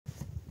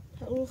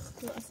اخ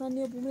اصلا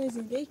یه بومه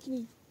زنده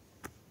کنی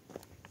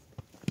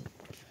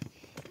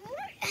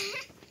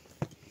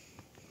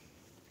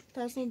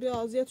ترسون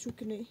بیا اذیت شو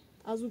کنی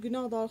از او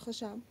گناه دار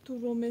خشم تو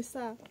رو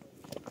میسه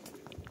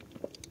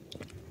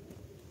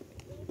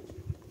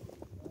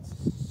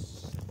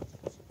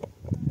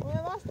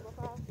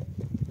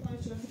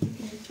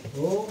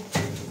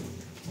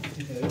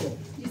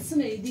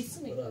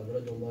دیسنه برا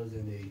دنبال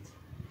زندگی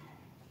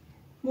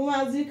مو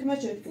وزیر که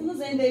مچه اونو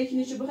زندگی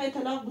کنی چه بخوای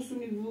طلاق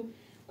بسونی بو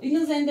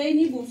اینو زندگی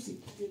نی بوسی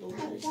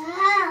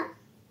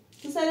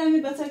تو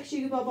سلامی بچه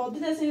کشیگی بابا دو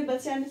دستی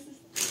بچه نیست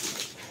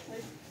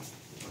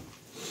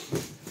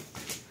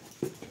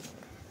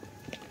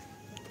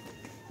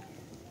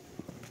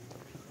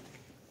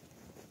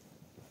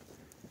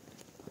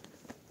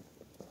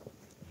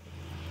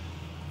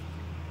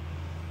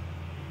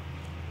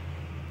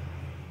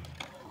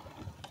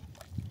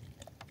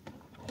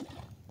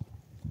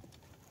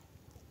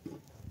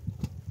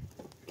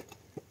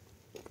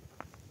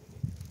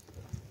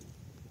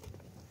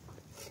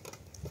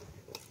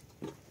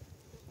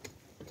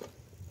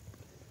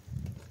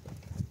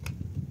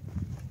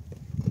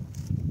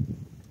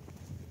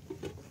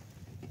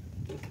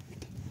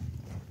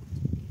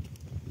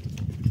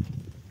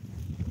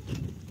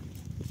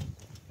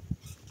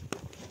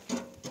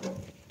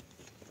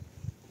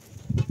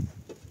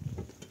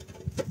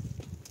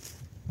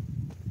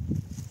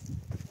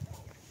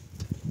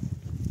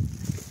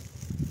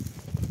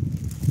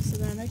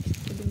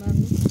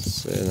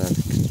سیدنک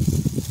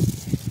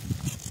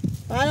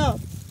برا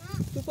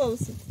تو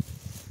پاوسی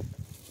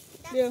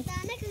بیا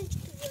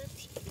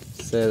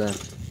سیدنک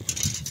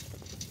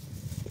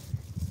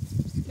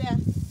بیا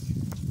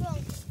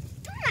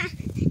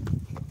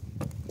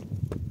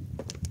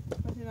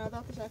باید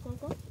نادا تشکر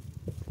کن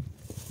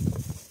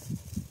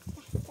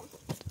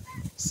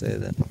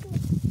سیدنک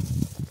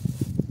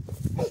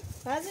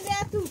فرزی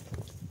بیا تو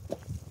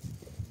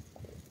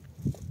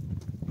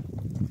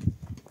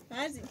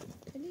فرزی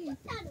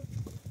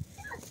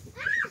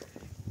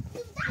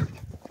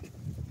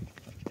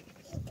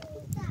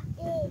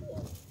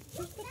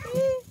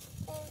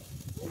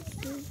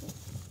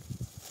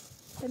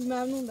خیلی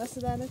ممنون دست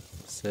درنک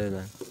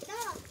سیدنک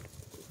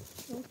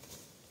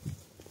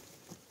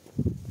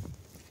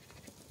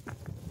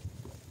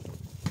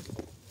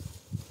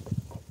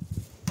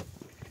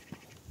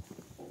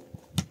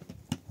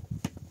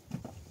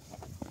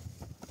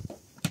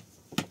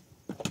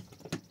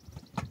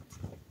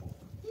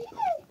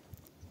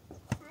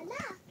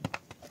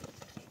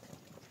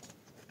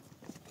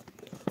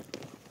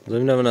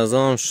زمینه به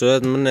نظرم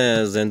شاید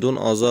من زندون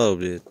آزار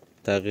بید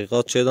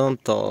تحقیقات چه دام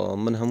تا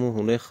من همون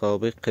هونه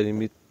خوابه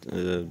قدیمی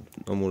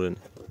امورن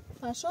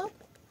فرشاد؟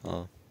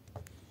 ها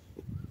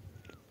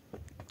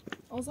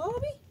آزار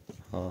بی؟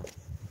 ها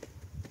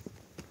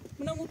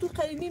منم تو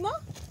قدیمی ما؟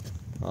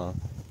 ها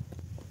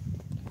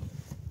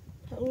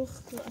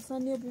اخ اصلا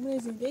یه بومه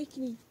زنده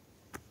کنی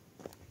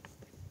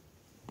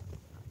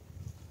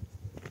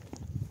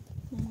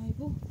نمای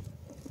بو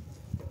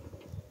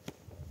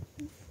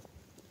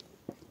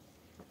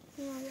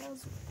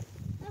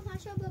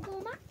فرشاد به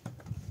بومه؟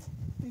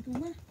 به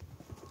بومه؟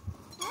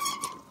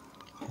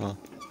 ها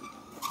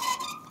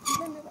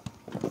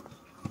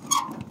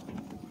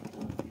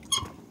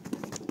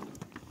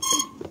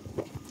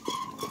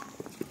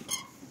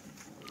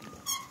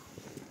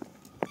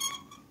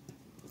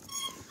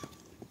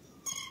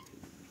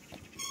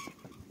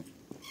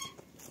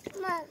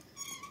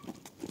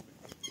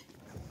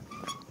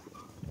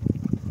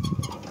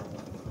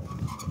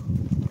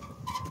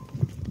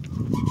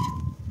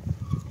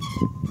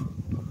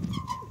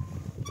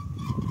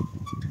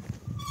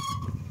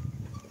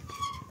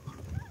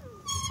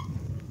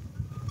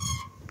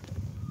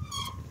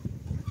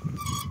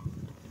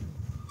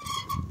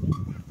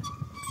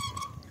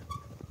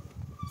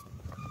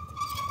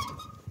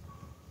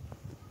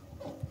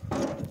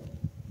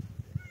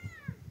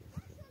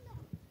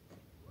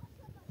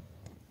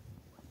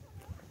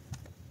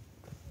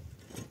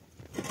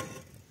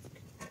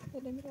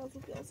دلم رازو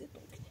بیازی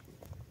دکne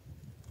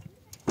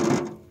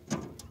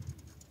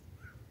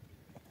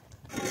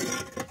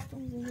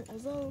Stąd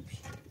azał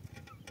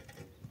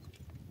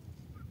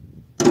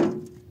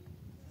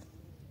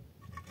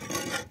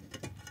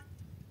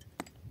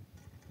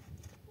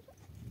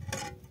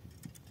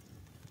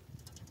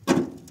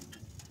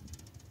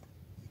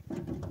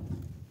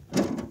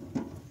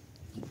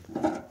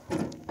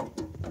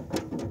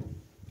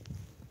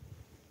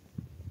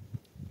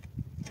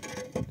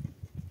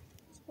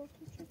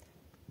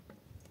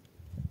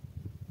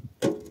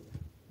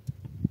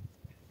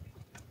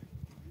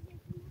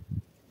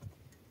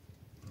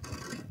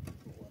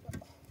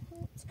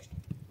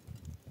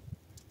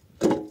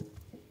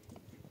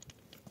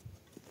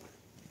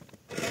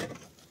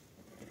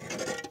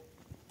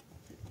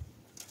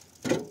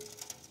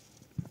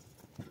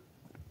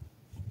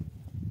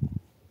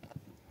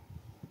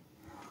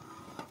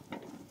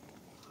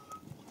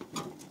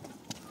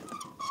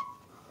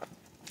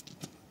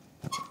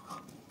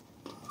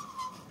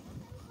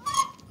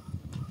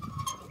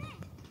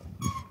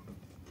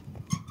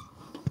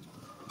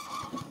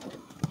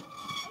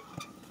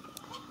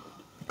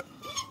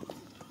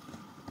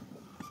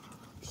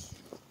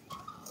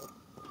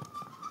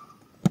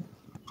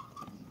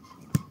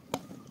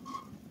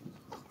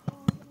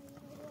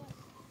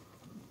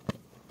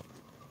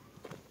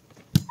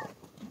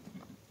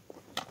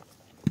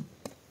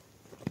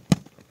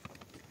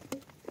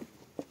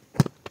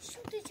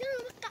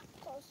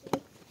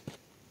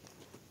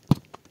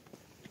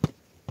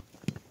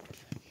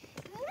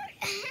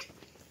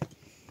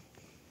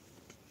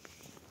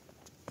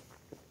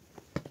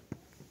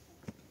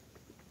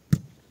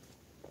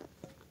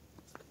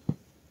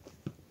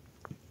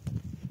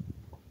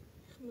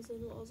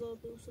زنو آزار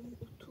بوسم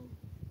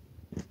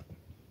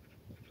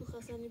تو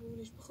خسنی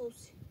بونش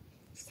بخوصي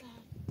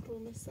سر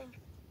روم سر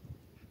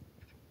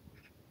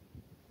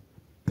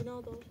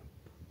بنادر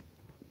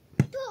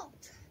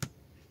دوت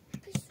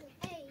بسو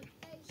ای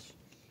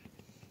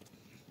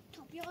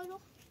تو بیارو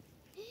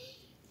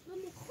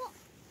من بخوا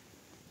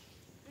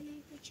انا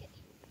بچه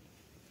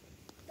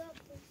داب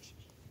بچه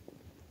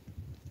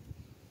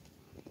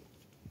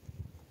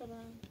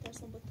طبعا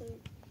درسم بطل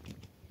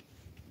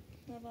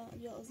نبا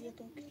بیا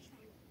أذيتهم كل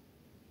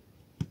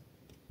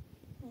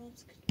أنا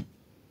مسكت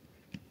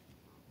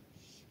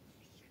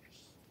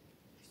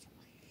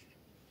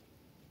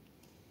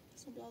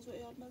اسمه بيعزو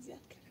إيار ما زياد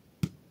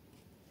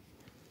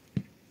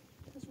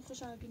كل اسمه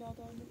خش على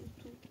بنادر من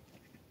أوتو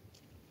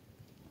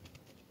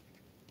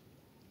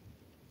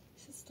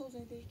ستو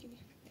زي ديكني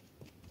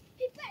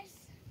بيبرس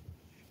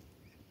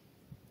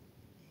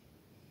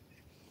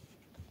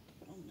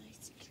أنا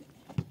يسكت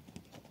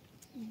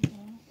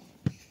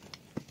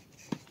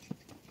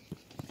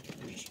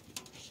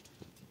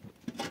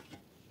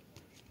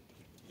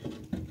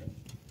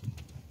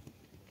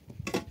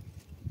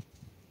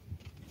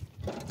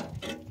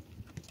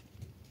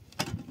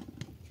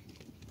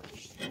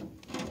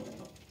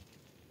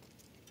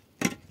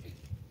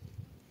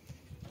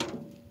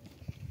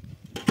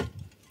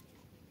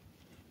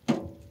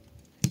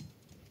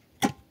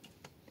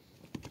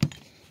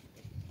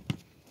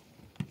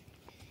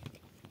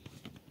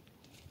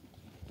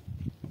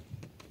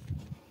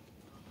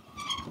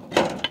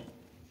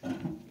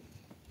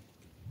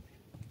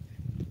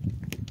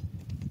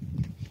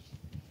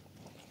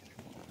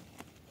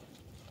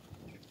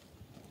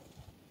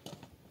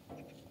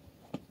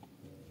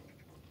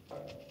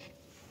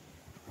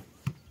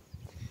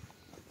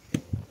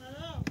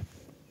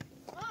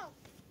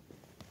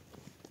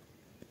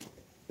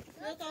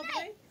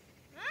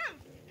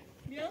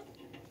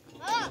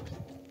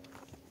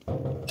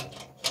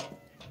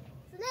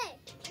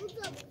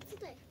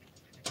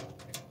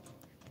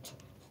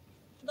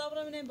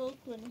من بود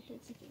کنی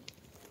هیچی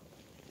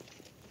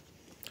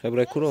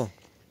خبره کرو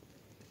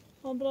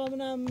هم برا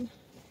منم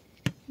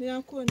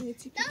میرم کنی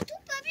هیچی دا تو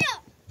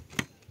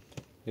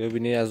بیا یا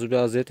بینی از او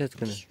بیا اذیتت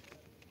کنه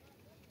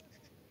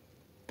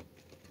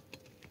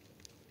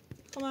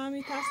خب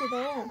همین ترس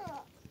دارم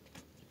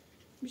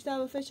بیشتر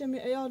به فکر می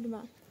ایال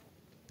من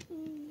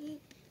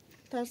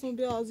ترسم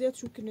بیا اذیت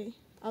شو کنی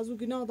از او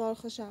گناه دار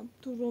خشم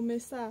تو رو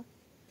میسه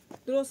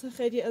درست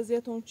خیلی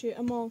اذیتم چی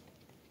اما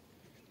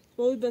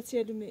باید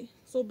بتیلمی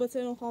صبح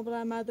بتیلم خواب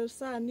برای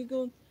مدرسه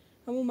نیگون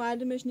همون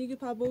معلمش نیگی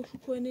پا باید شو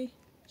کنی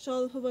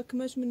شاید با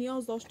کمش من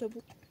نیاز داشته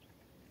بود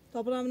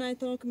تا برای من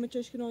اینطور که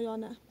مچش کنو یا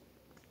نه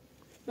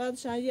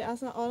بعدش اگه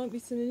اصلا آرام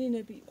ایسنینی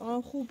نبی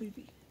آرام خوبی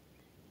بی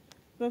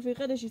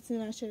رفیقش ایسنی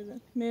نشده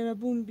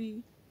مهربون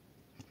بی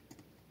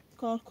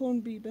کارکن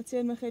بی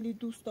بتیلم خیلی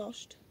دوست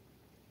داشت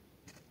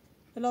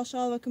الا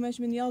شاید و کمش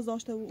من نیاز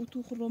داشته بود او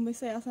تو خود رو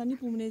میسه اصلا نی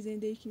بومنه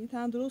زنده کنی تا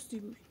هم درستی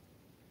بود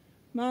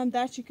من هم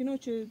درچی کنو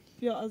چه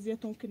بیا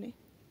اذیتم کنی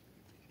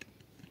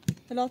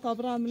الا تا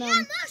برای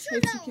منم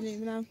هیچی کنی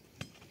منم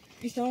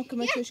ایستان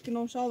کمکش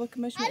کنم شاید و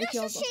کمش من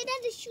احتیاج داشت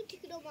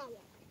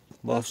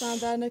باش اصلا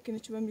در نکنی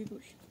چه من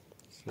میگوی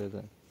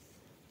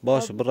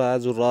باش برای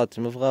از او راحت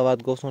مفقه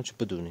گفتم چه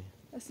بدونی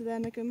اصلا در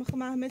نکنی مخ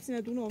من همه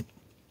ندونم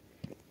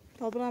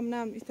تا برای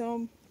منم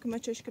ایستان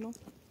کمکش کنم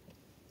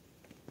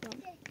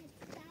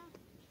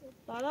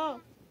بالا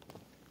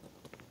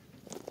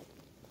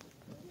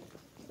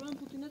برام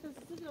پوتینه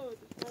تسیزی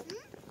جوادی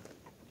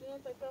پوتینه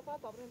تکرار پا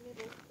برام میبود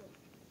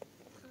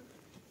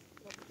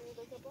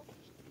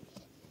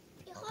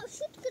خب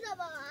شوت کنه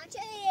با چه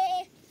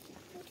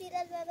پوتین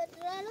از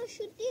بدرالو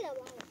شوت دیره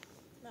با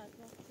نه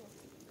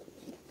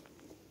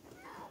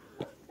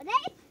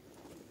نه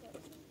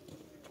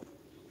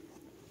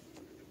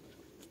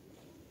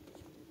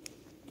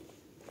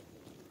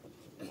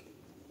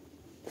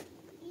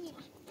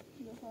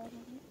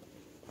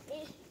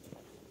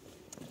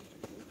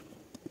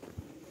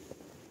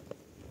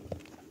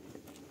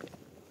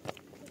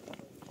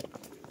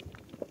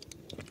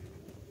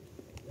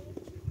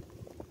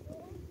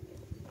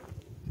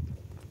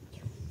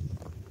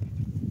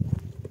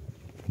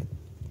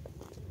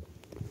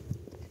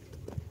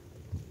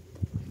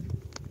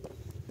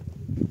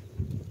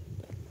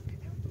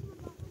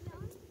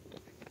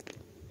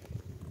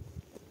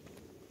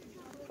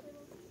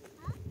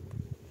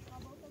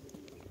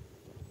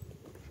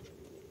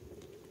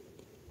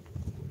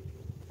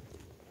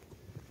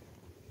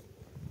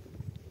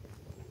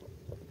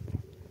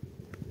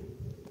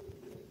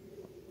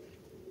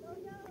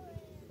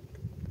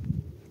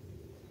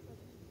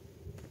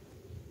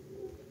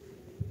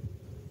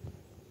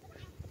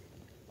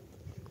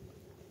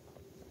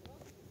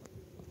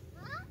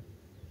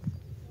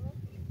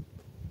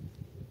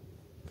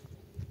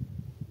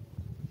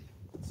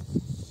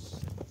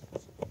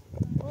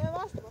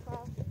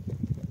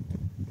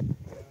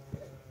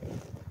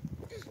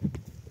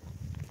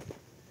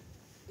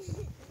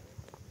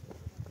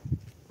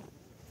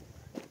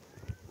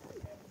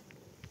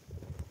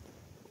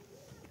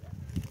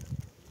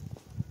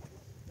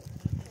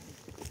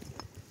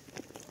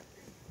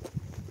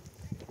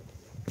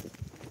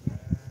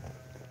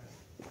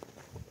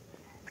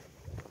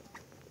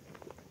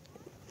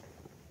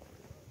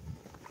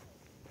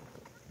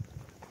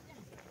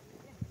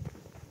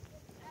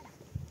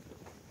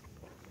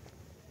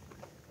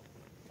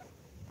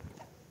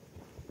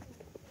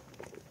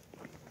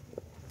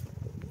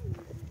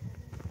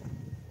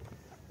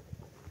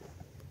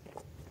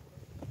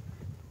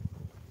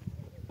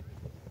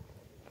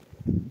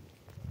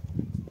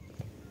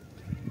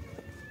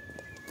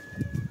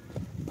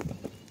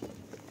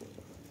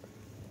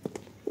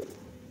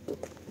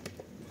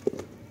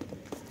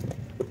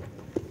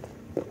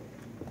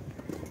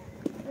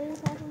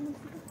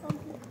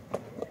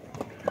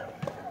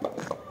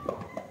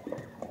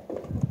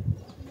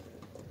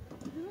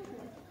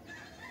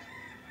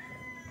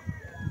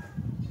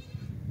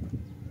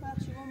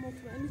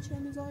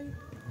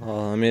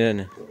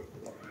میرنه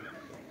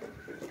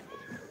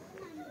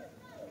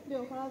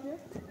بیا خراب بیا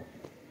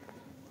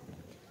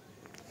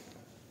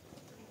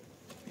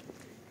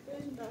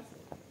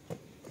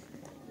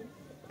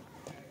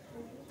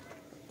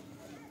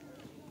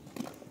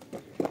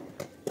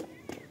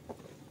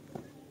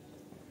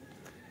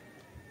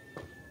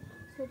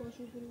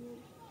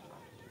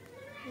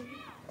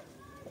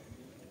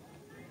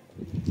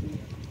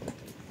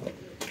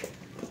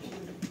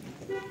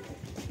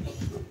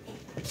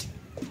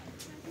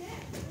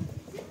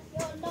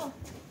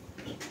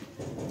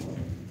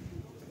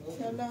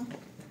يلا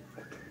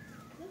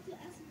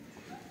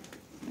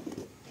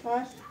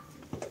باش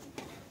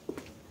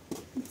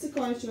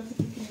تسكر شو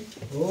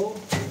اوه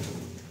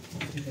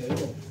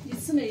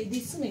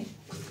يسمي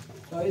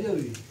سعيد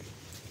أوي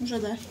مش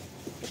هذا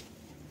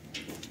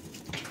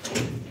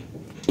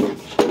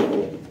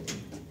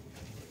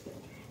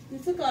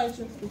تسكر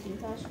شو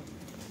باش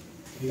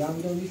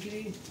پیرهن رو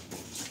میکنی؟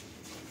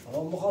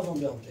 آقا مخواستم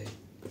بیام تی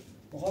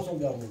مخواستم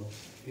بیام اونو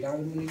پیرهن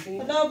رو میکنی؟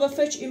 حالا با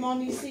فچ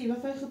ایمانیسی و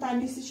فچ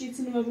خطانیسی چی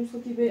تنو روز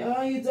خطی به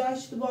آن یه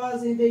جاش تو باید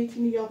زندگی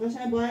کنی یا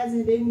قشنگ باید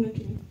زندگی مونه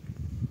کنی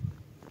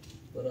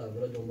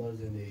برا دنبال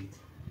زندگی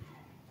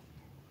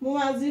مو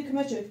مزید که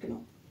ما چه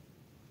کنم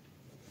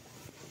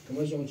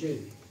کما شما چه دی؟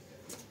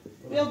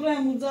 بیا برای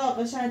موزا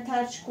قشنگ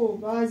ترچ کو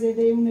باید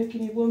زندگی مونه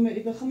کنی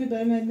بخمی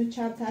برای من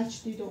چند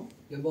ترچ دیدم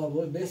یه بار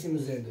باید بسیم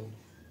زندون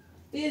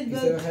دید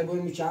بیسته بخیر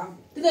باید میچم؟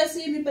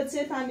 دستی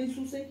میپتسه پنی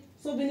سوسی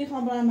صبح بینی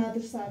خواهم برای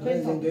مدرسه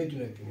برای زندگی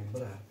تونه کنیم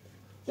برا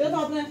بیا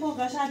تا برای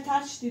خواهم قشنگ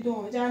ترچ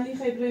دیدم جانی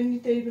خیلی برای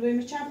نیتی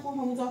برای چند خواهم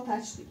موزا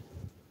ترچ دید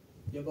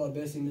یه بار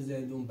بسیم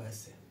زندون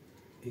بسه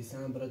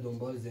ایسان برای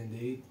دنبال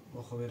زندگی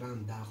ما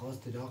خویرم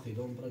درخواست تلاقی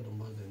دوم برای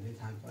دنبال زندگی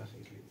تنگ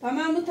برخی کنیم و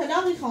من مو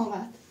طلاقی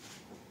خواهم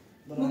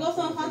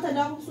مگفتم خواهم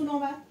طلاق بسونم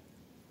و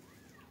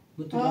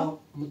مطلاق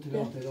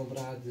تلاق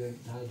برای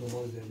هر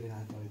دنبال زندگی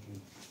هر کاری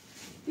کنیم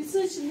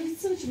Gitsene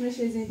çi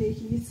meşe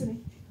zendeki gitsene.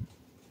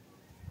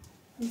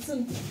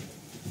 Gitsene.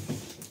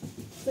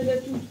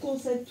 Sele tutko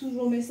se tu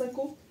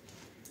romesako.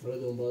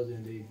 برای دنبال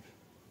زندگی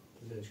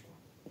پزشک کن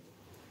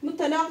من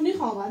طلاق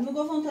نخواهم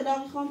میگفتم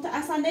طلاق خواهم تا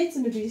اصلا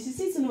نیتونه بیسی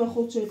سیتونه به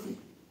خود شدی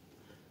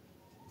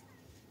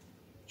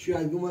چی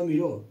از گومه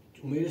میرو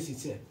اومیر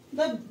سیچه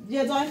دا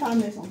یه جای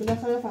فهمیدم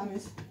بالاخره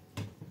فهمیدم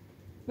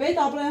ولی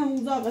دابره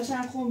هموزا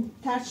قشنگ خون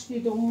ترچ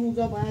دیدم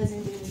هموزا باید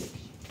زندگی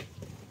میکنی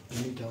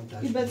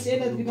این بچه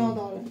ایلت بیگان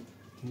داره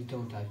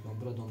میتونم ترک کنم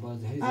برای دنبال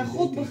زندگی از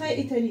خود بخیر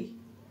ایتالی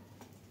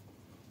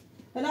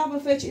بلا به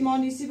فچ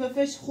ایمانیسی به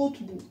فچ خود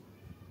بود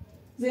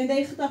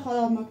زندگی خدا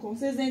خراب مکن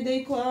سه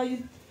زندگی که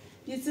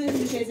یه چیز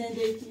میشه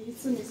زندگی یه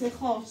چیز میشه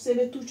خواه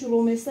سه تو چه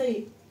رومسه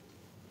ای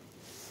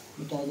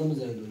تازه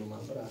مزندونم من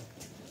برای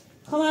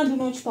خب من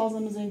دونم چه تازه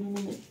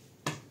مزندونمه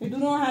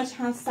میدونم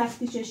هر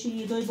سختی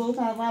چشی دای باید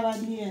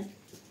عقب نیه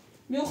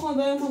میخوام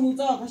برم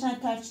هموزا قشنگ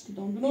ترچ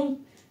دیدم دونم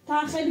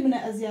تا خیلی من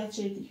اذیت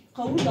شدی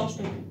قبول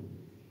داشته بود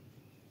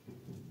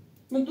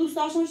من دوست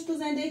داشتم تو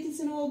زندگی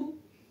کسی نو بود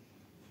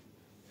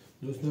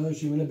دوست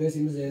نداشتی منو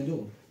بسیم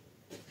زندون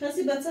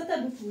کسی بچه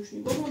تا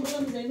بفروشنی گفتم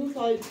برم زندون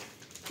تا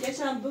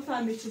یکم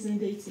بفهمی چه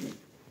زندگی تینه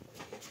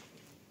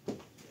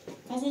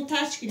از اون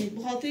ترچ کنید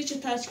بخاطر چه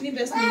ترچ کنید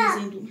بس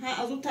زندون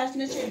ها از اون ترچ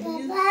کنید چه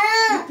بگید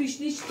یه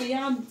پیشنیش دیگه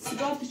هم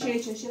سیگار تو چه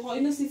چشی ها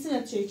اینو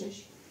سیسینت چه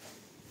چشی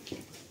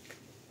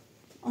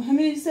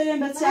همه سریم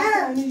بچه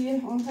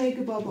همه آنهایی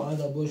که بابا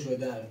بعد بوش و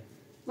در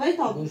وای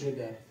تا بوش و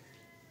در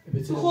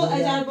تو خود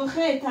اگر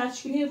بخیر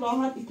ترچ کنی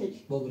راحت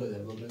ایتری با برادر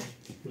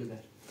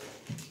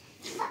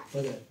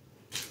برادر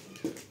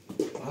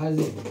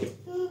عزیز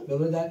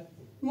برادر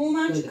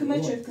من چه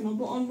کمه چه کنم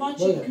با عنوان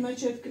چه کمه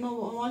چه کنم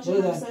با عنوان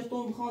چه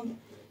همسرتون بخوان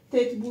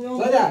تیت بویان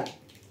برادر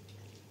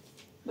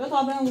به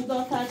تا به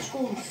مودا ترچ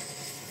کن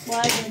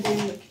باید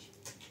زندگی بکی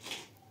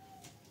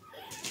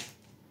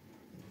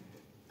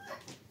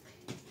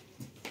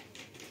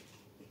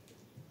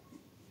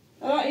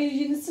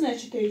این سنه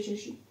چه تایی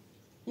چشی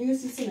این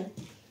سنه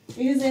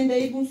این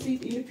زندگی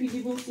بونسید این پیدی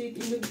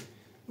بونسید این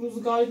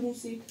روزگاری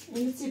بونسید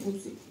این چی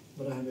بونسید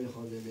برای همه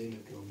خواهد زندگی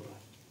نکنم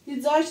برای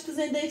یه زایش تو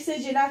زندگی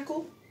سه جلک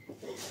کن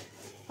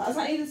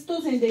اصلا این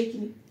تو زندگی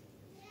کنی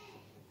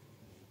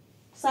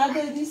سر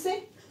دارد نیسته؟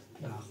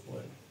 نه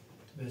خواه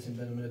بسیم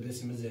برای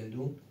بسیم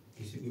زندون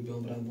کسی که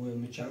بیام برام بویم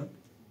میچم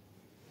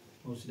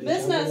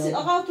بسم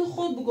آقا تو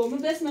خود بگو من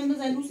بسم من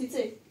زندون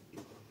سیته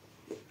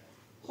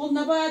خود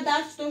نباید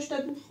درس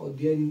داشته بود خود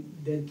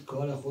دیگه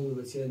کار خود رو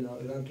بسیار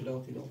ایران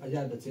طلاق دیدم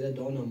اگر بسیار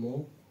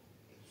دانمو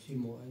سی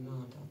ماه نه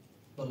هم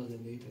برای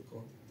زندگی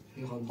تکن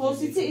خود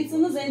سیته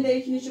ایتونو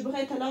زندگی کنی چه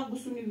بخوای طلاق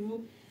بسونی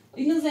بود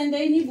اینو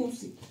زندگی نی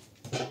بونسید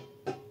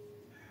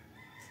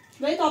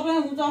ولی تا برای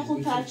همونجا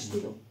خود ترچ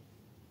دیدم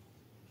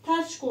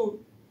ترچ کن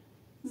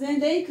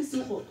زندگی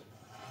کسی خود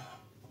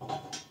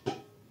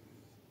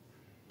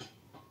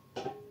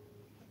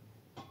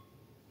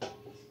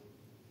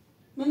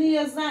من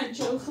یه زن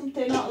چه خم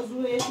تنا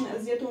ازویتن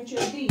ازیتون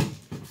چردی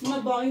من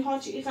با این ها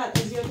چی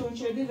اینقدر ازیتون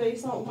چردی و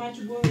ایسا اومد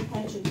چه بوی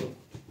پنچه دو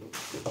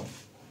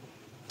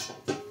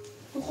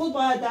تو خود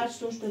باید درش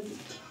داشته بود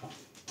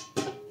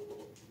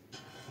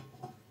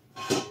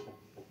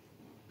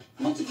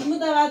من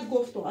دارد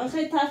گفتم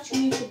آخه ترچ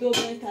کنی که بیو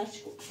باید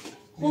ترچ کن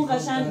خون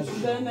قشنگ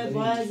برمه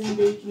باید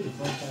زندگی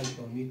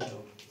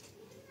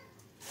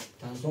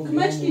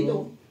کمچ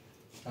دیدم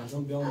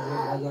ترسم بیام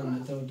بازم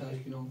نترم ترچ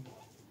کنم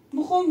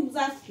بخوام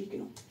زفت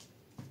کنم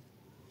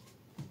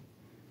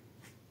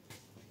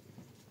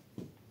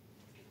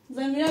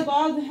زمینه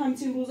باید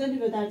همچین روزه دی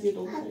به دردی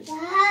دو برش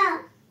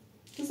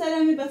تو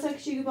سلمی بچه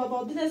کشیگی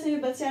بابا دیده سمی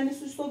بچه یعنی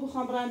سوستو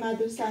بخوام برای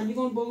مدرسه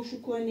نیگون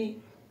باوشو کنی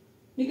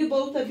نیگه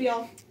باو تا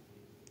بیا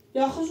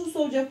یا خوشو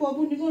سوجه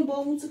پابون نیگون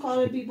باو چه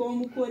کار بی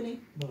باو کنی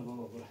برو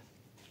بابا برو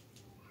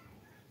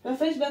و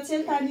فش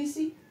بچه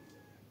تنیسی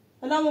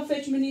حالا و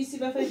فش منیسی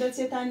و فش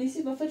بچه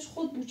تنیسی و فش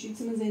خود بوچی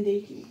تیم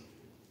زندگی کنی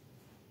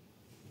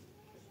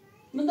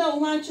من دا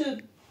اومد چه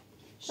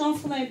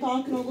شانس کنه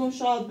امتحان کنم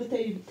شاید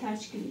بتایی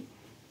ترچ کنی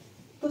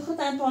تو خط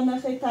امتحان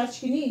نخی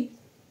ترچ کنی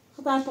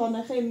خط امتحان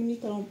نخی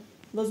میتونم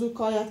و زود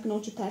کایت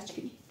کنم چه ترچ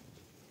کنی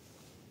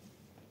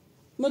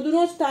ما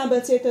دونو چه تا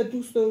بچه تا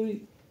دوست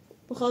داری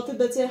بخاطر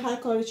بچه هر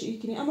کاری چی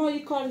کنی اما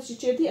یک کاری چی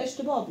چردی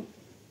اشتباه بود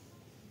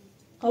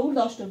قبول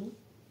داشته بود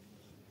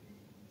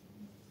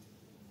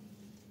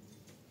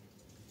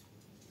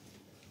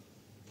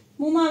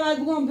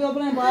محمد بگم بیا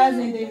بریم باید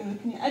زندگی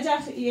میکنی اجا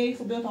یه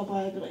خب بیا تا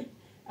باید بریم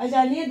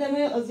اجا نیه دمه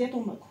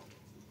ازیتون بکن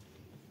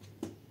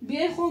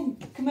بیای خون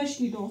کمش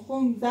دیدون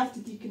خون زفت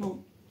دیکنون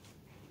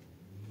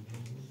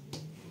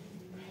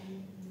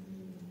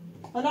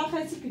حالا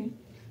خیلی کنی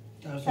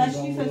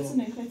تشکیف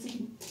اتسونه خیلی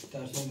کنی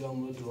ترسم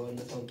بیام رو دوباره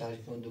نتام ترچ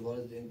کنم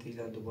دوباره زندگی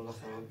زن دوباره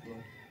خراب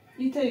کنم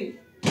ایتایی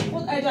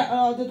خود اجا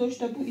اراده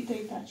داشته بود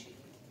ایتایی ترچ کنی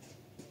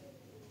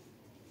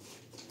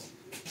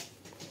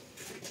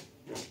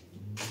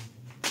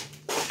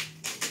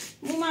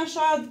من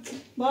شاید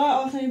برای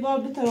آخرین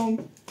بار بترم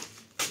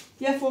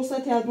یه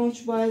فرصتی از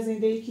منچ باید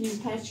زندگی کنی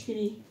ترچ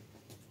کنی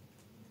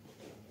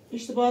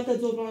اشتباهات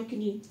جبران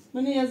کنی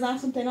من یه زن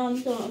خم تنها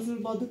میتونم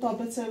از با دو تا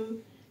بچه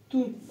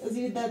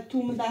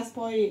تو من دست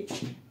پای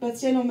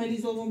بچه نوملی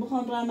زوم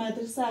بخوام برای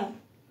مدرسه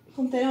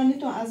خم تنها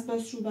میتونم از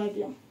بس شو بر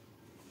بیام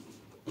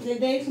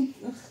زندگی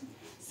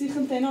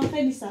خم تنها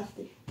خیلی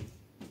سخته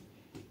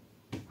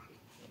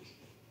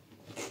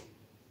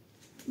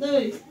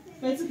دوی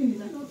بچه کنی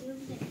زن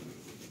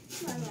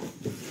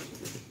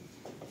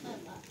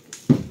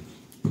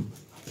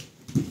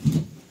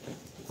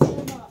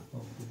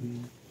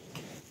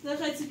ده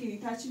خیلی کنی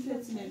ترچی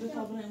فتنه به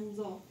تابر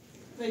اموزا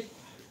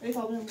به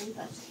تابر اموزا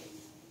ترچی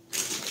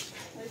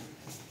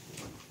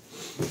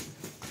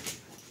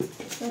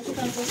ترچی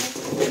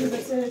کنی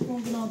به سر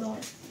کن بنادار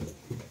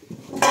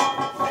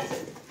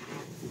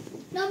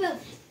نه بیا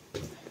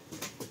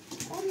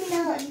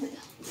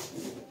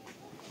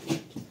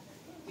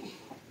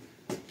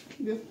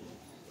بیا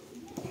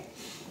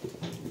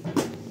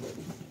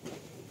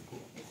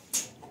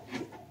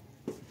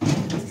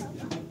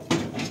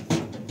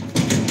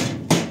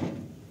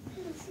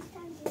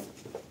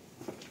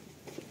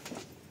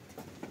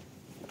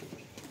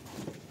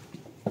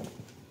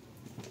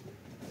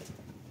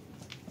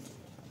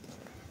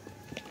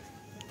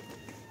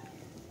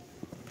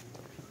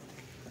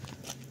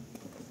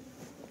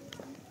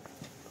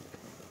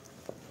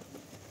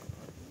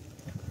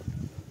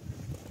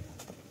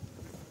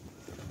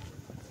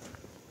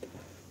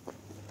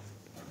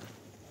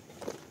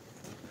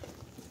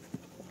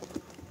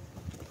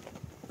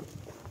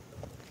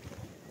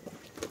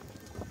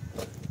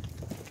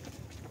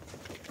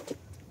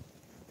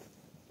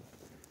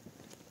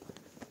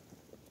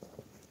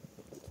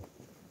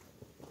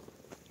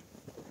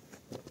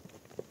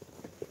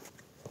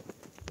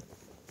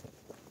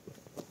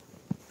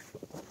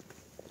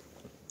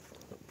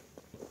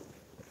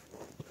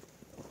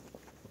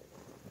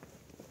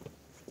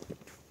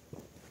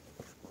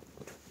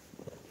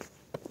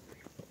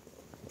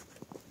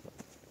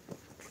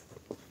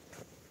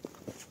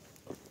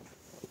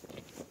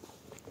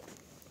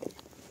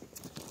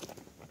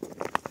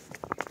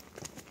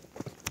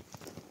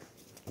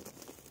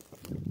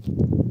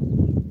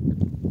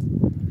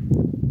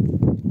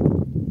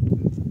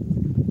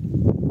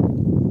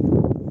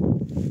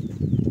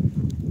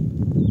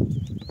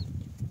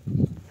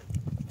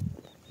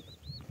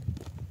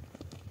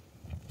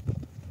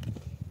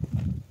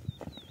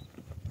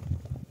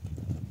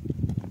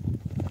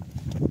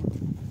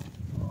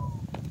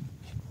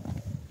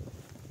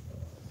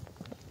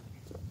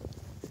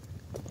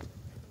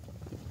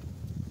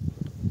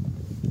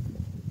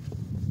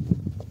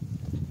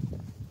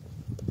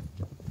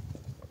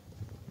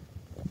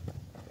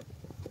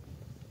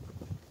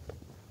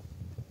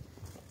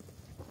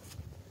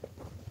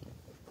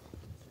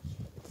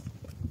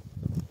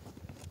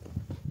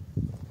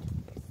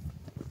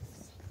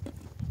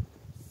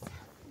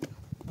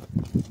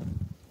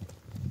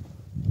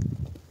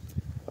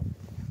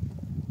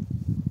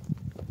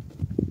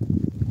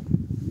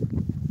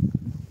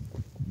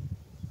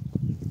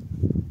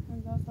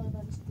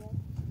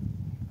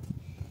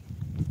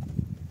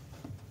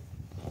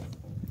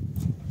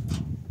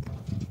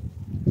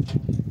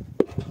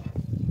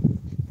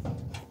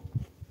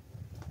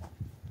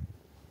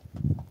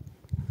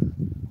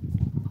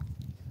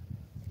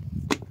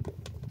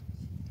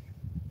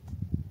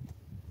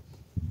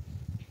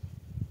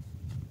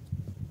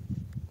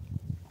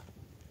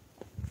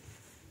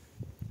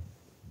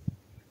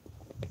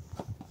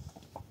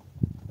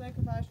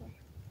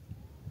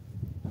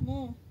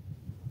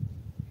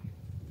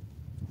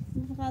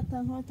نه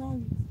تنها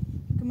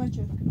که من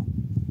چه کنم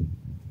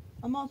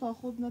اما تا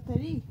خود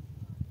نتری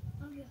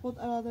خود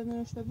اراده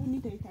نداشته بود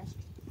نیتایی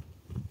تشکیل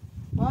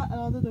و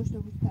اراده داشته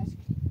بود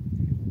تشکیل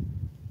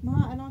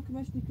ما الان که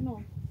مشتی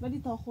کنم ولی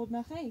تا خود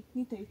نخی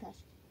نیتایی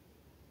تشکیل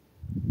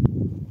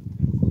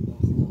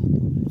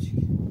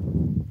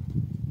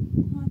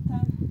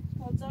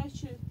تا جای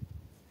چه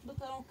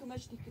بطران که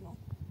مشتی کنم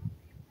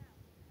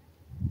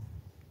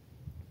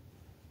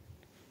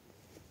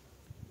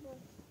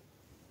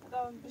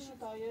الان بشی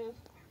تا یه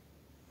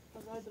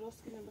بازای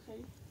درست کنیم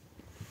بخیری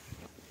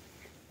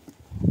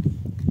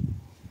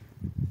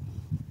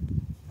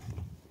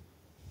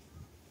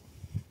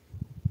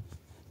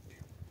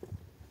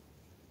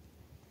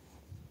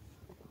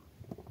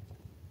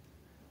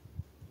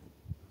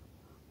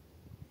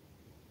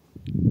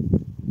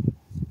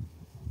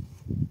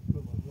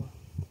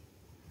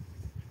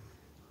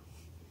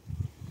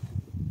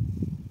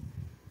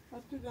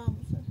تو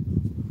گاموسه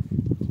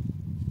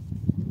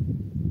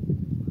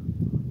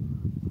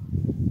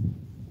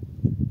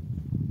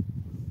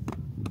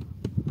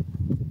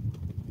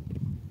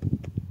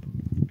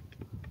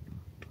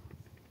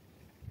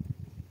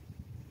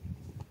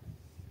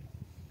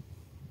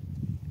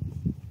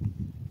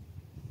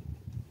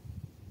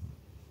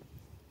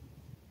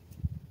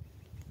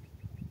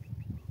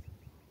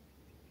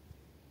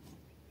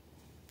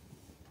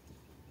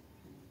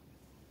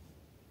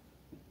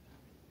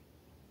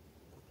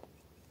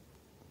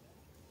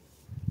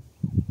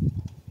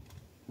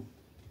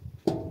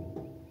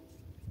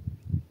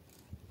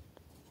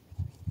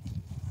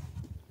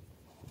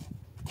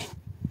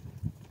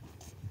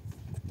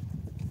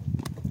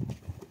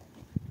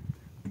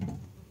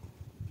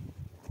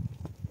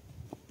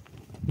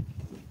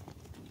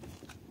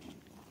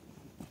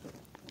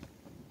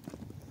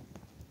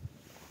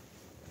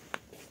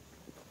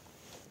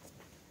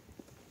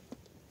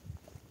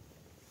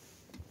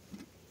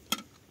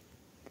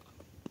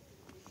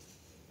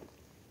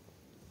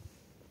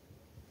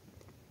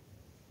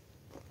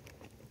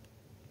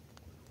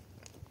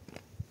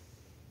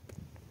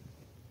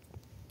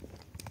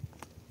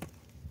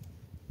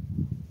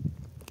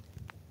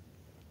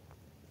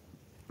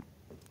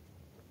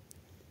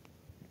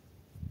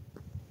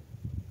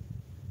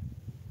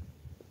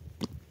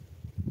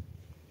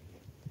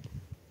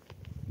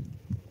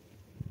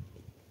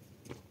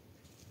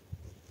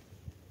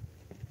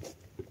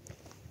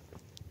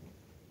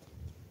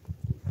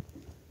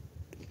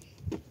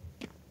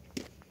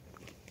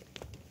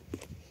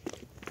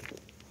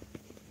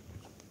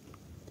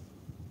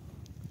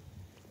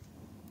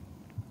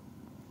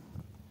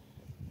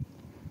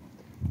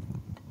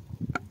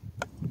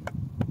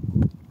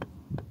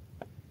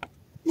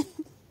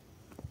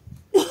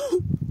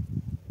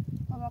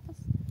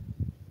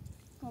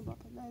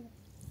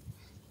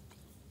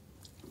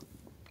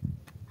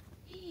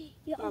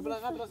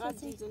قبل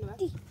دیزون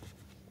بس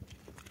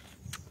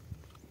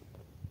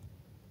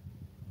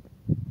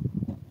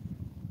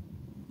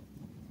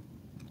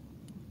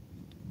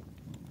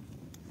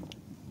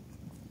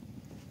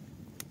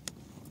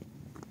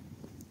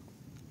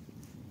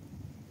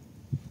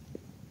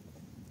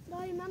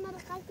دایی من رو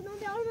خلق کنم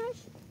بیارمش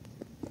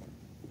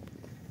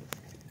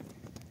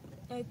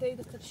ای تایی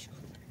دقیقش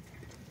کن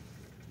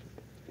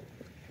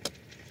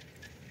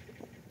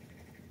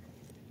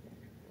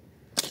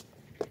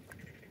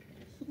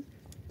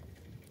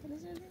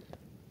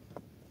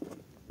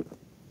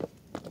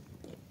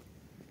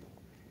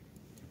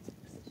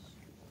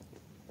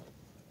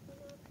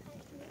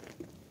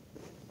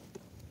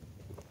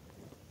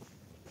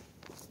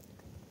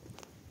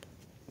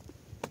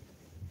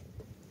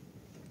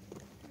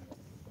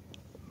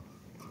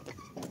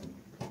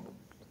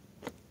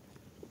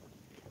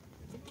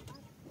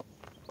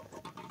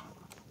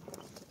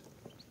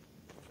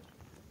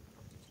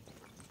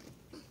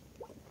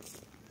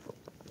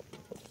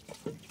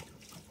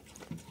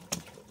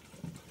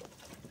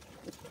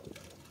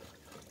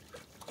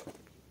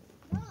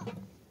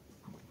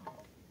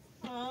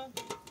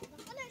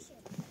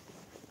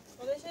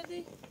خودش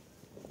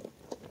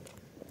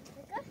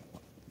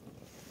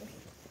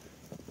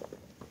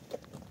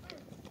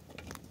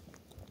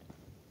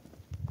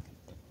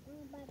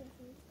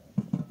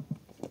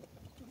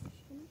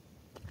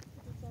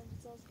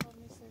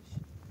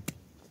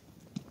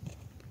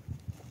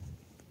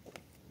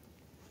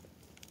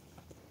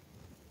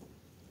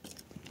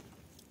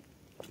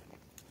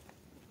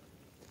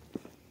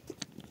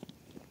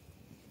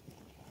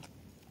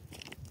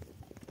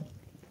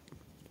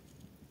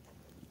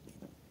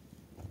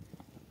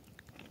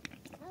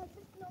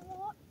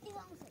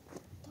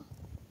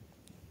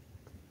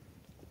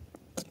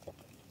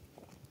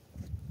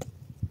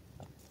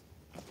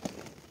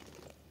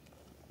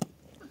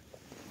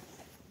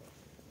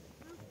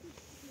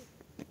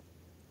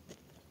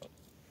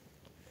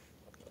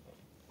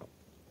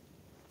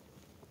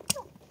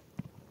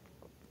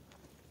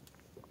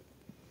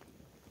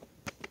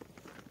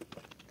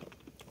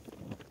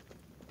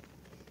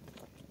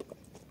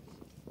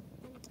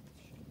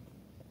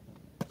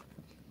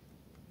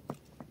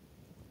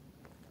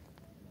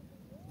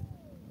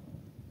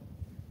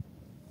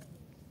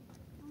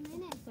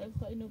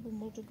اینو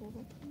بمرج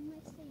برو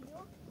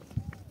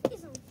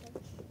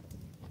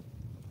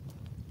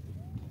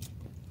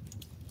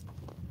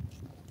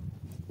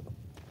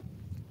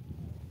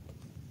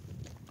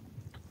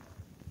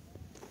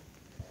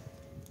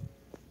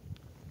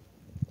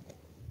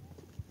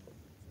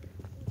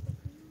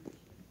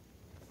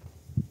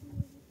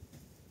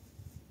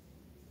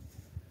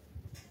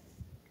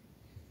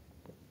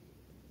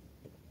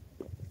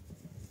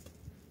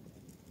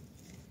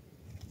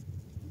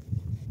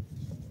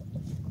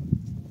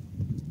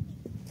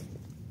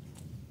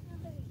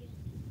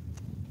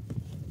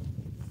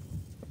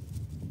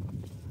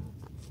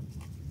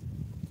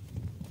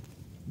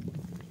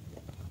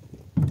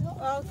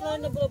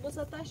اینو برو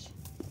بساتش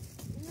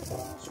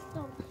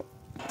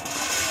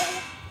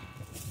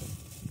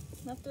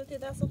نفتو که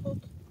دست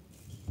خود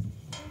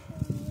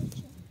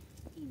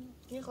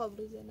این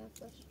خواب ریزه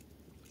نفتش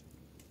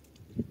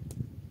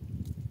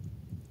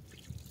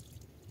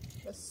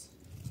بس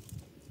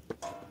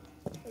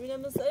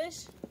ببینم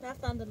بسایش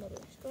رفتن دنه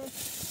روش کن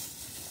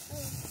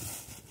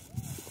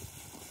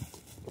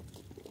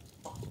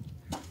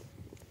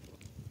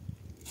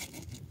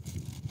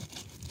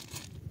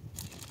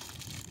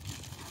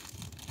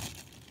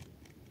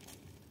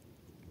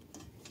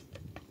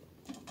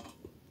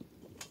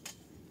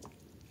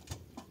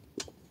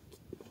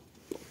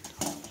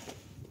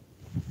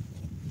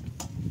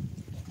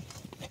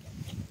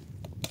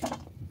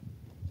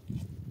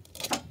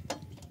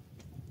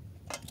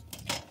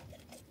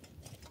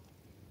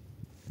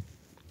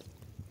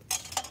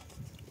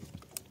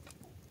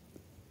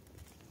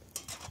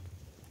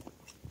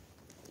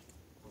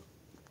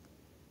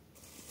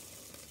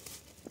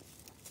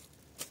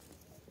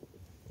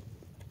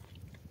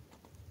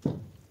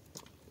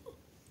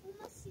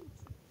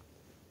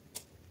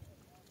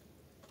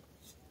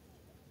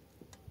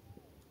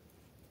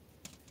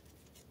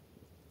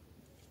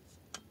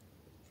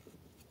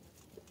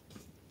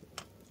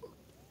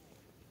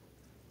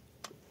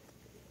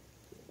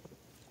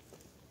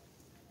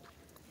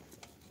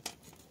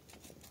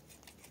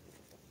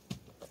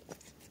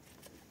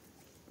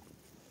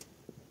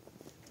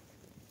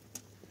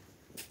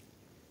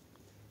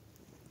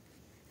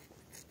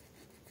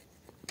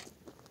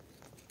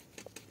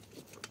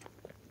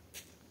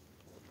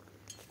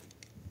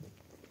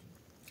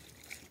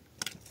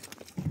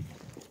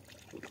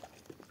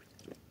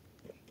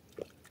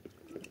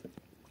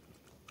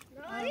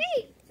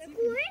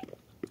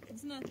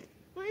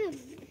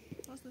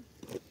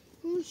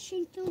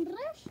Washington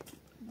rush?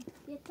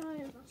 Je tar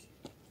en rush.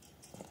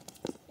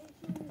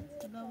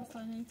 Det där var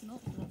fan inte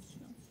något bra.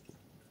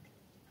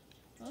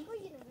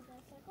 Oj, det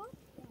var så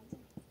gott.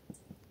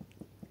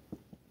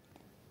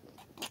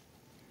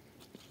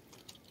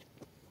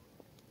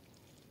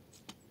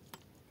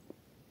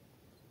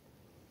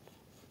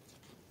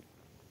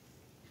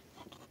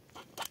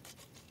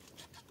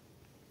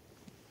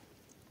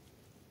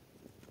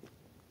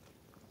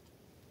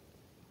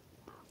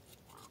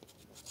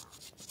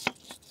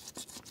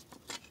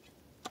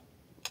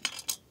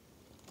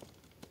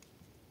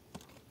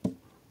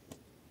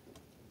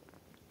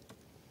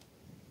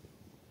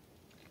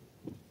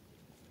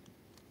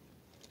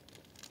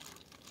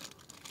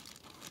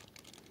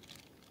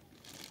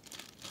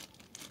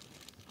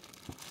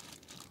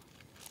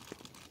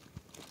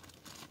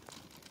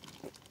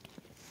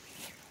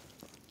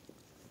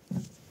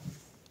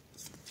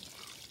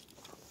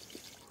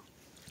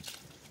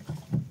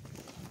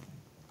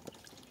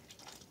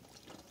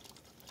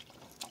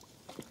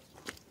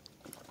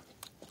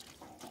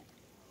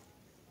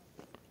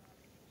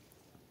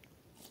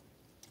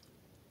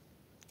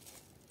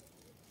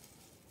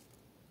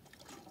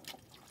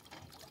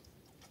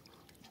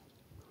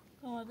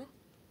 Hadi.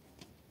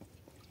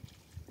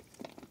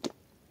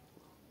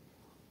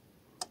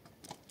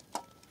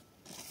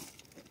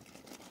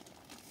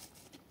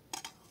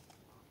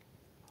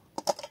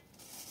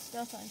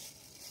 Ya sen.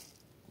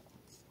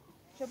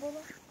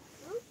 Jabolo?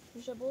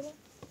 Jabolo?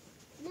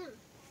 نعم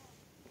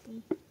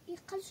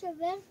يقل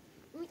شباب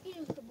ويجي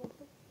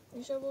يخبطوا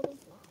Jabolo?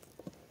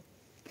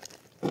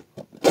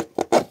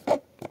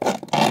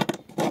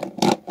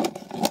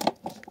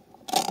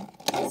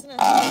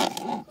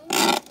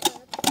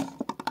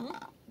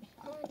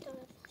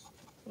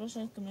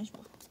 Proszę, to mnie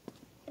śpiewa.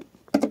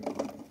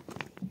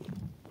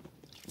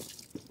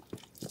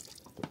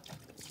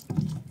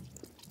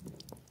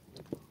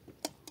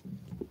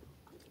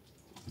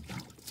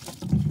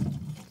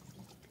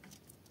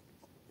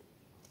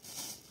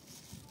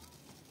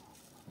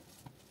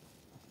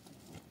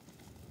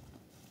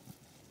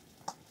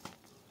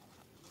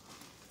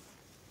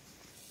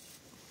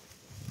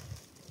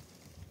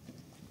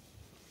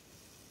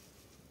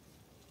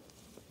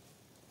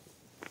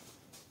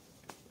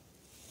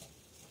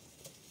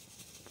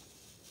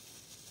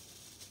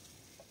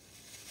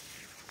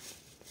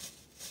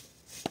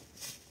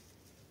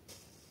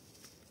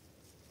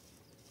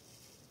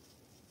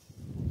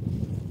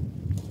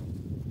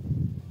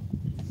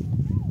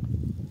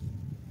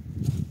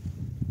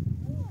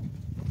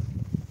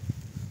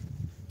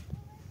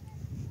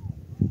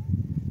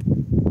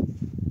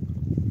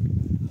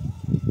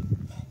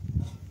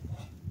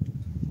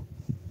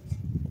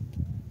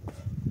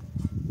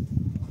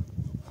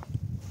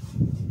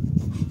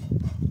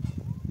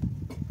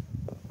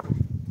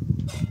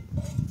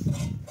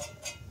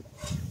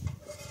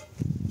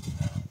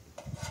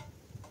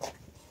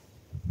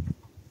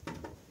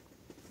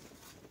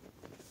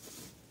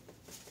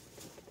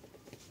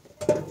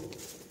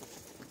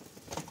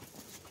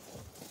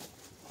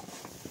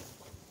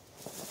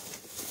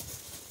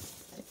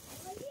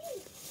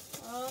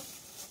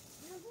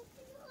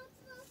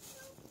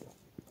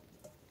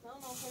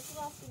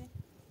 راست کنی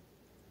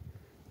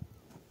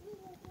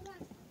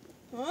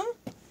ها؟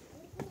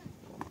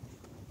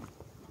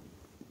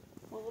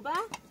 مرغوبه؟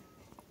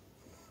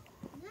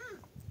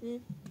 نه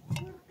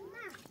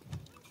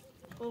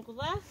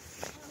مرغوبه؟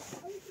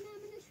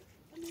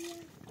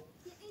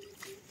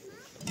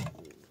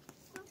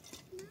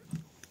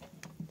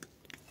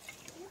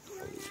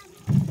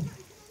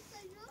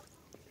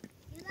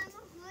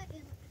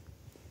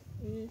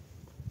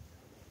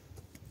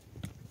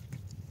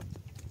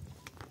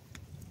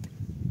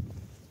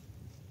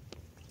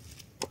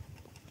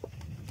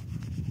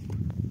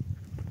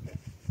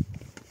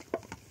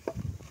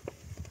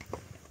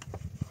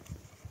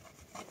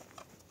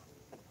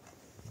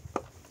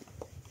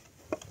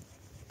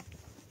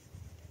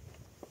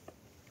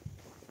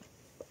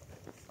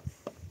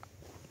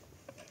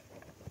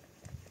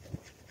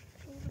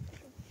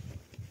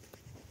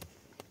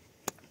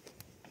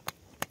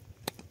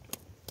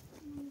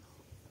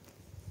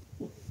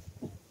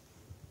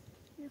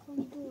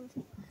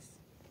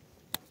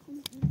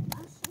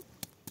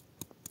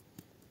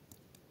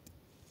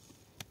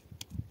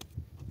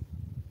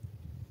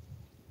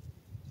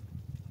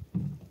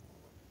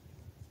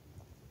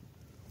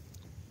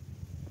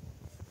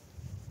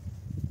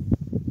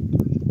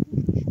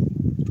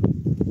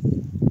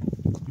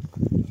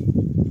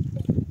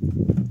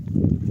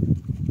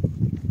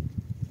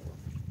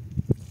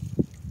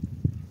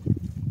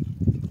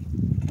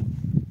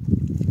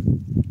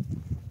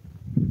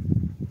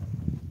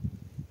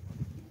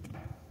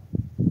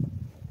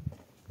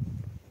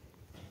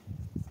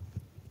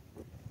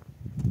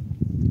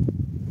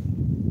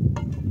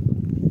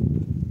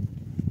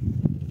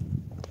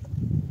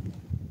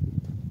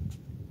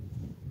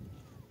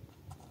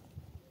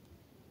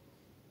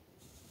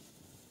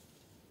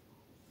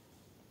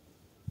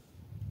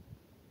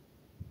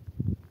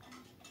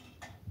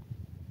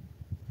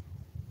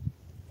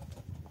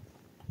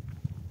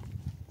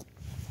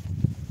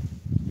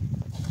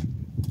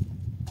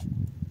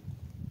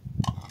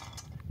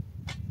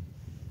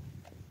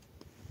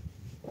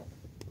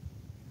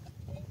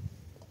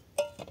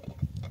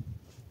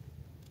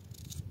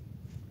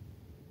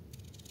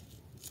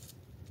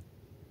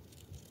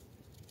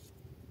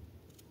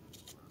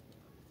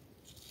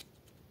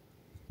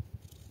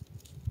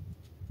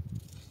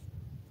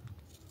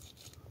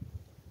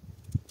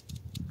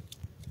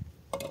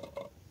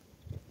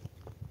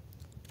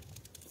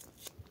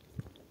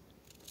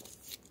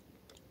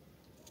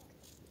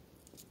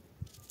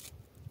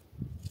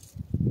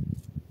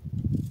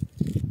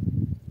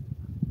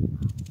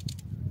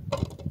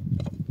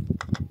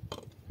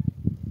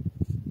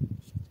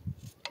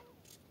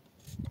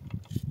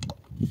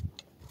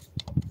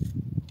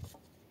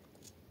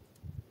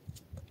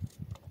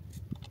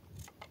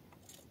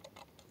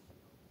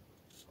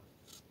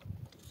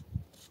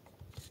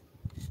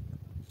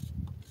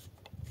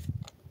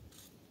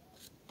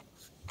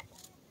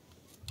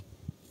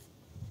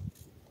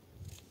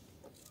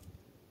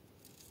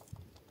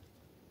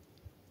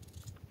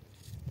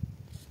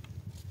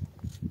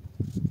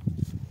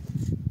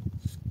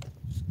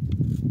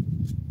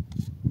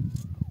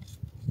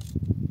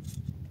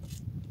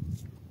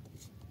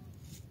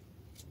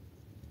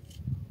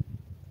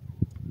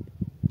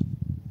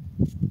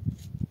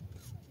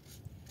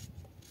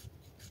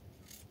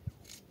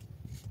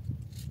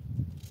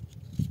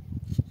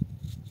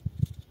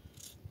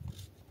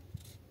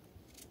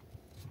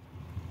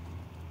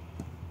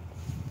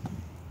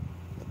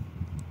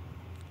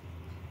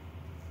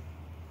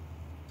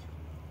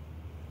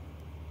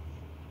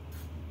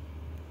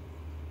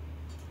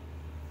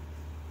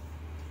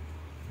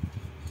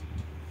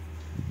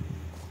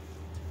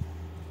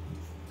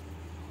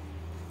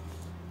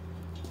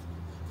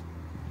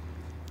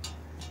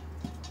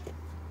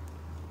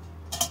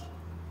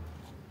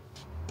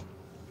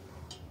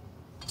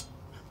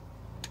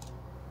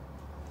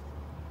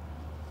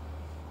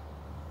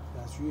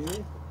 دستشویی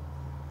هست؟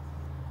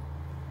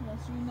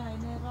 دستشویی نه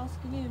اینه راست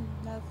کنیم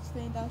نزدیک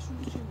این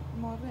دستشویی چی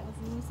ماره از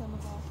این نیست همه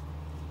با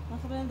من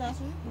خب بریم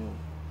دستشویی؟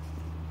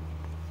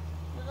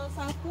 بقیه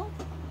صرف کن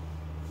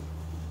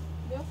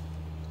بیا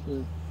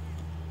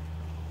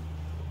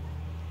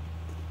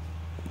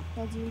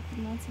تجربه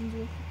کنم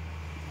سنجوه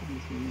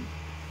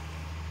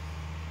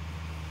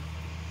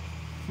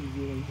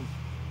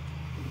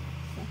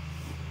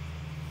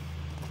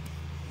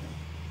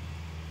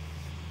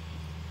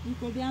این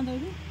کردی هم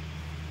داری؟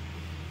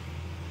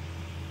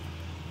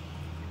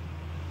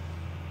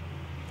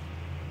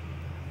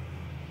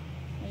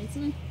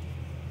 ایتونه؟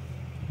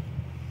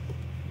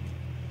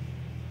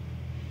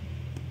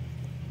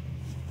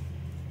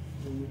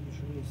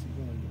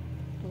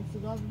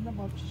 سیگار بینده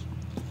باب چشم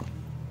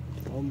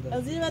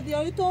از این و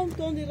دیاری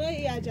تون دیره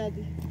ای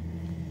عجدی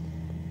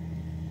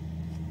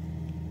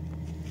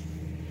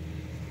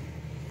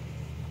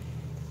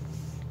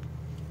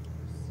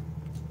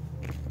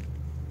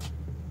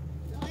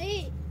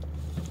دایی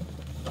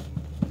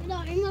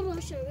دایی من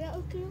روشن بیا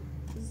اوکی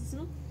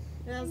زیسنو؟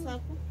 از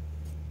صرف کن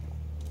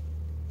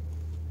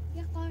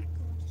یه کار کن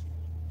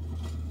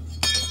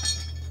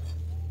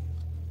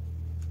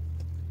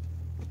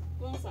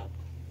کن صرف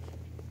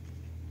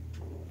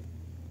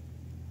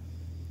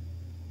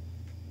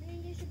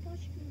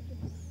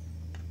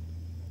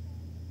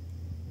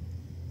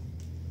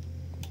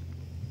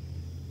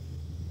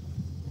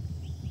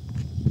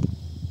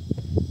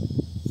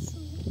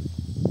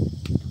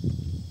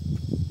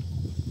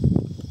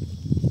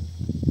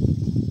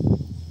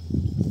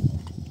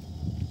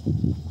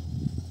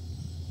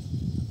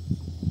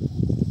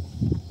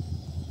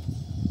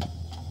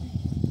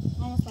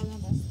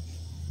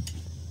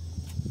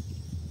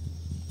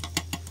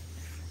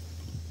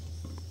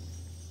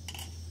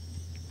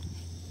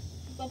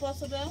Estão para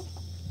saber?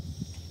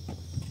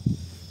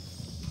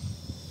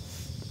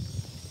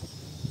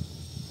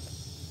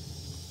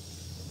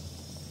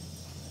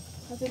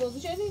 Você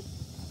doze chedi?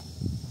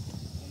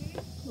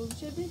 Doze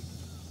chedi?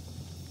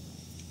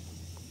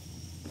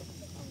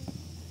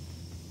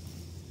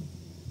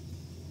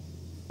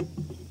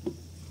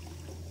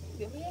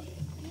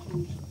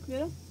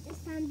 Vira?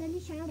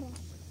 صندلی چند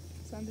راست؟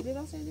 صندلی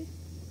راست چedi؟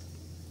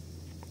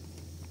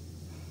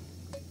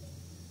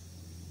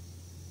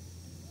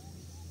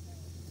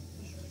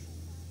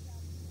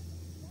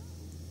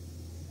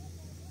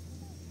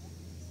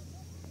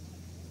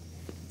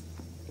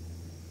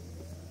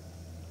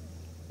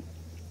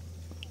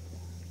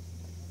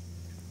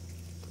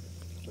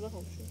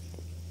 خب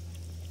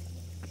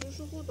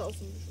شو خود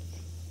آسون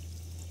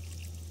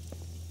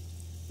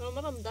بشو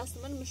من دست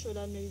من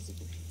مشولن نریزی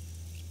بود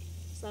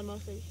سرمان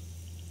خیلی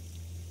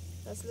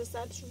دست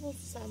لسرد شو بود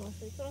سرمان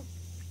خیلی کنم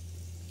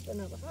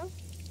بنابه ها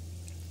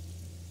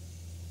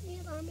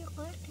یه قامی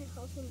قایق که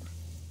خواستم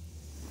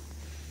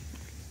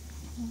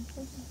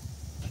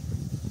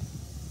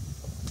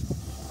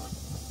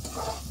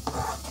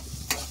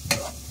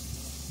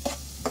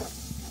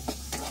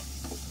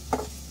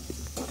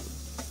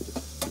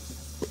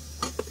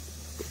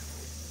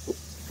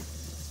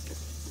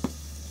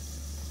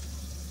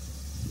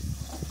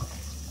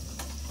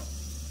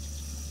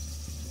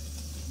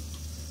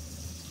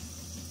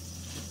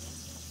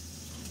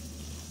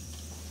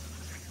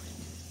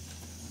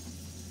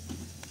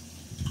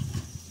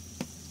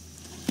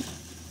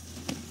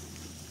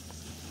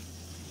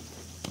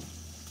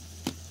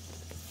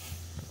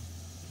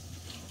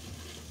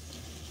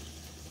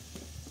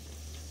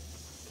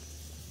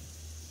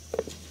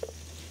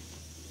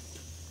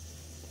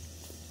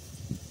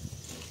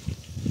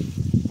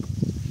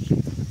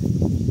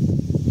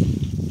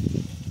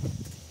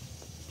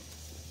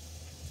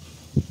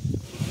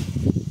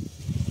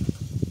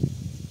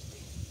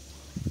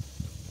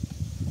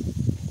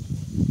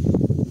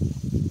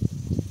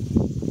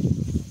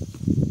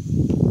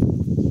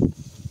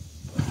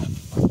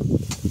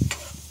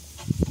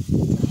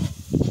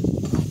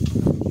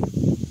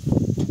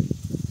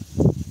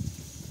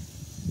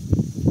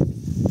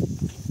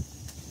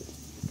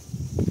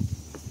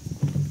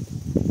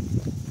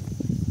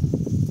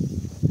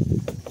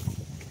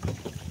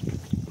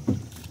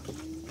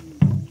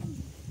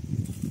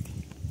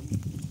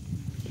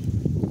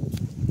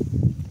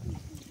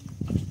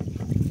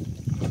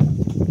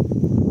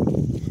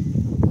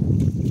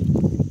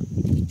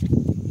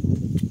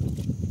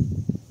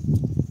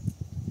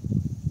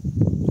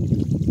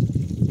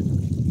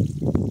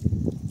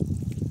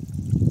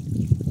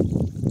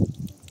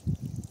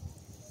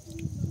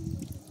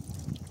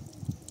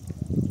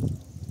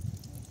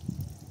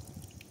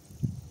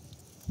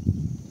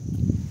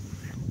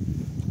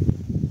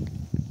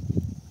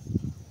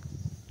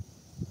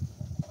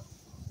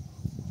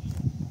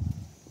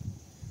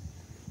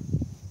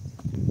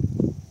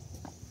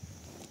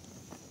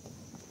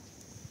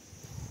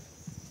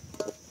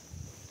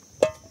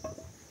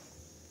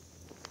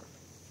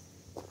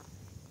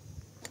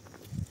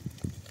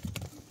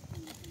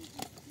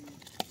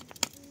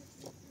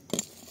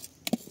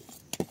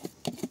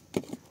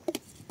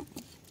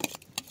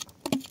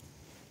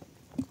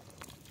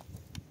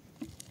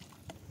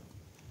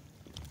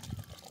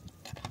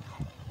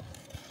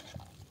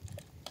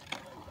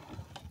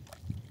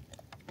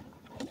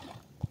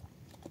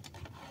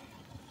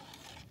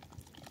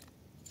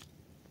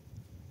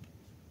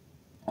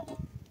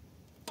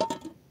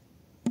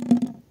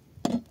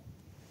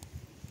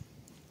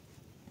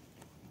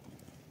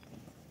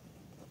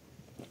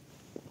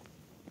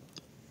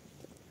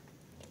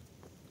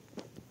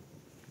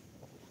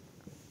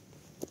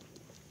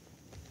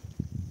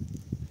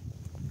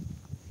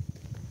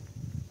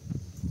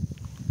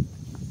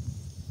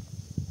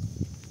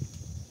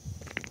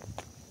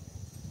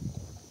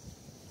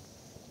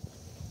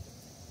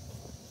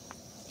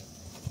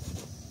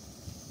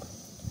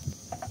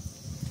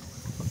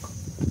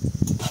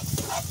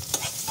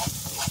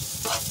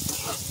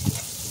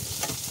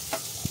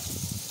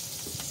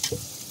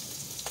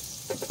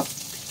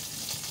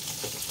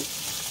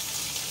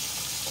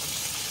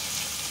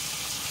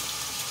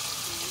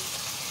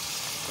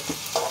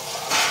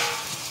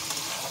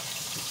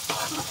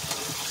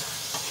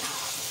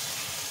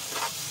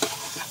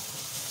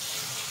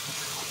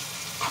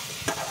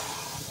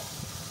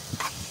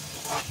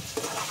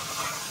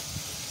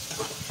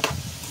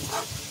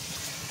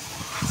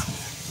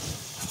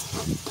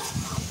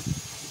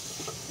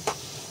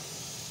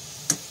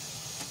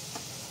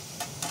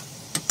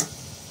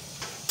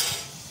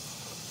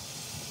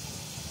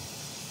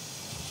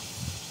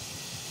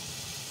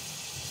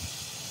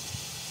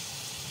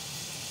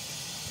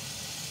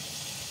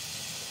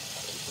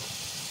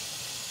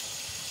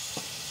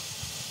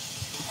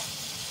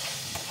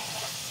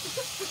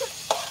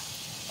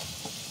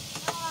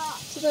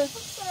对，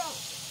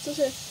就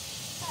是，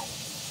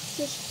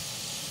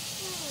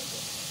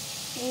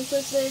红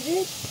色水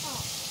晶。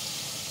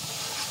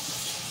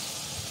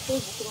都不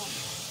知道。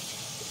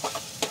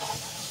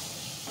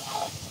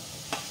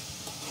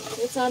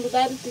چند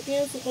در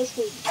دیگه سو خوش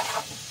خوید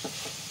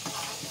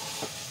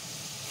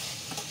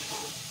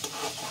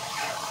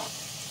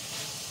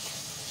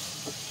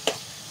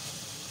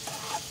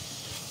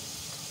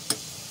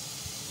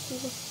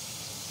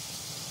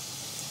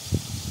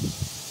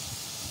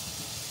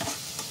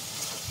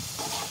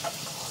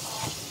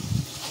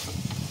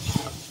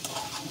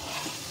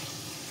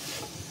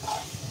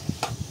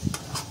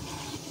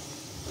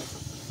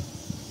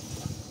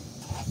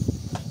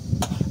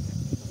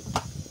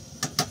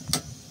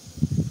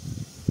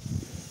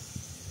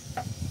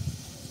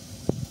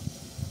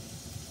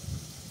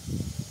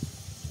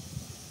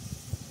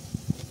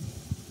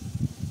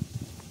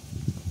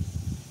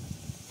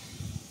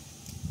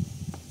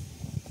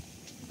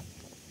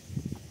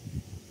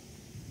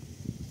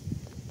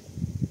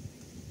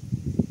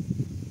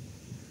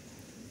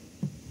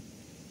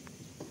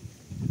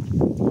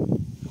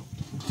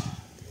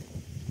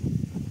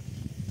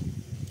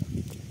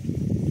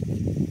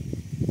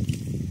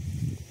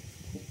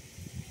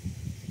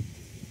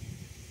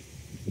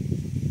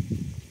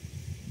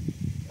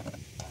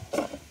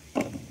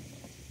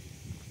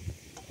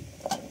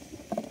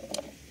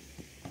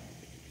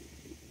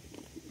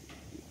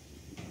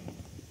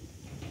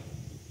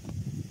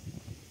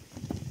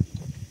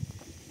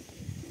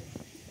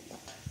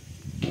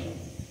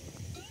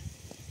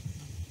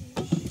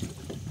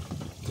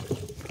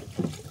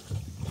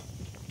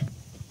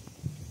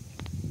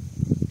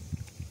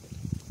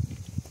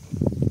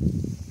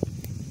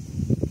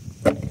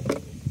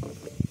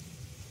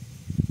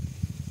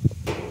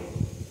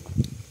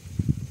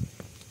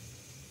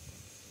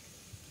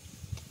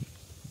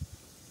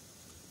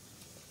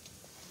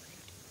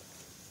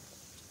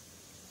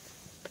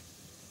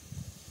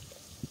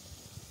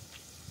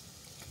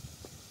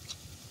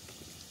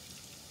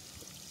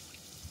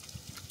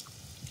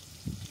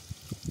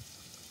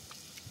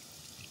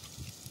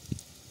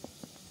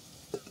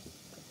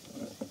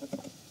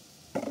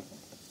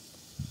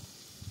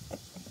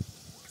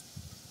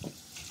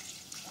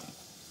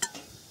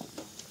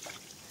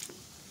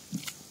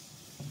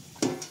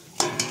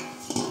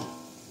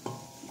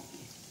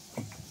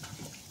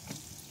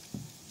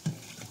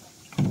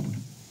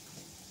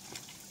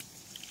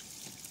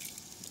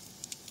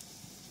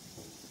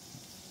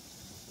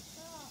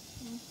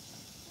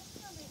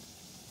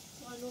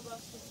Ano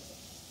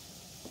ba?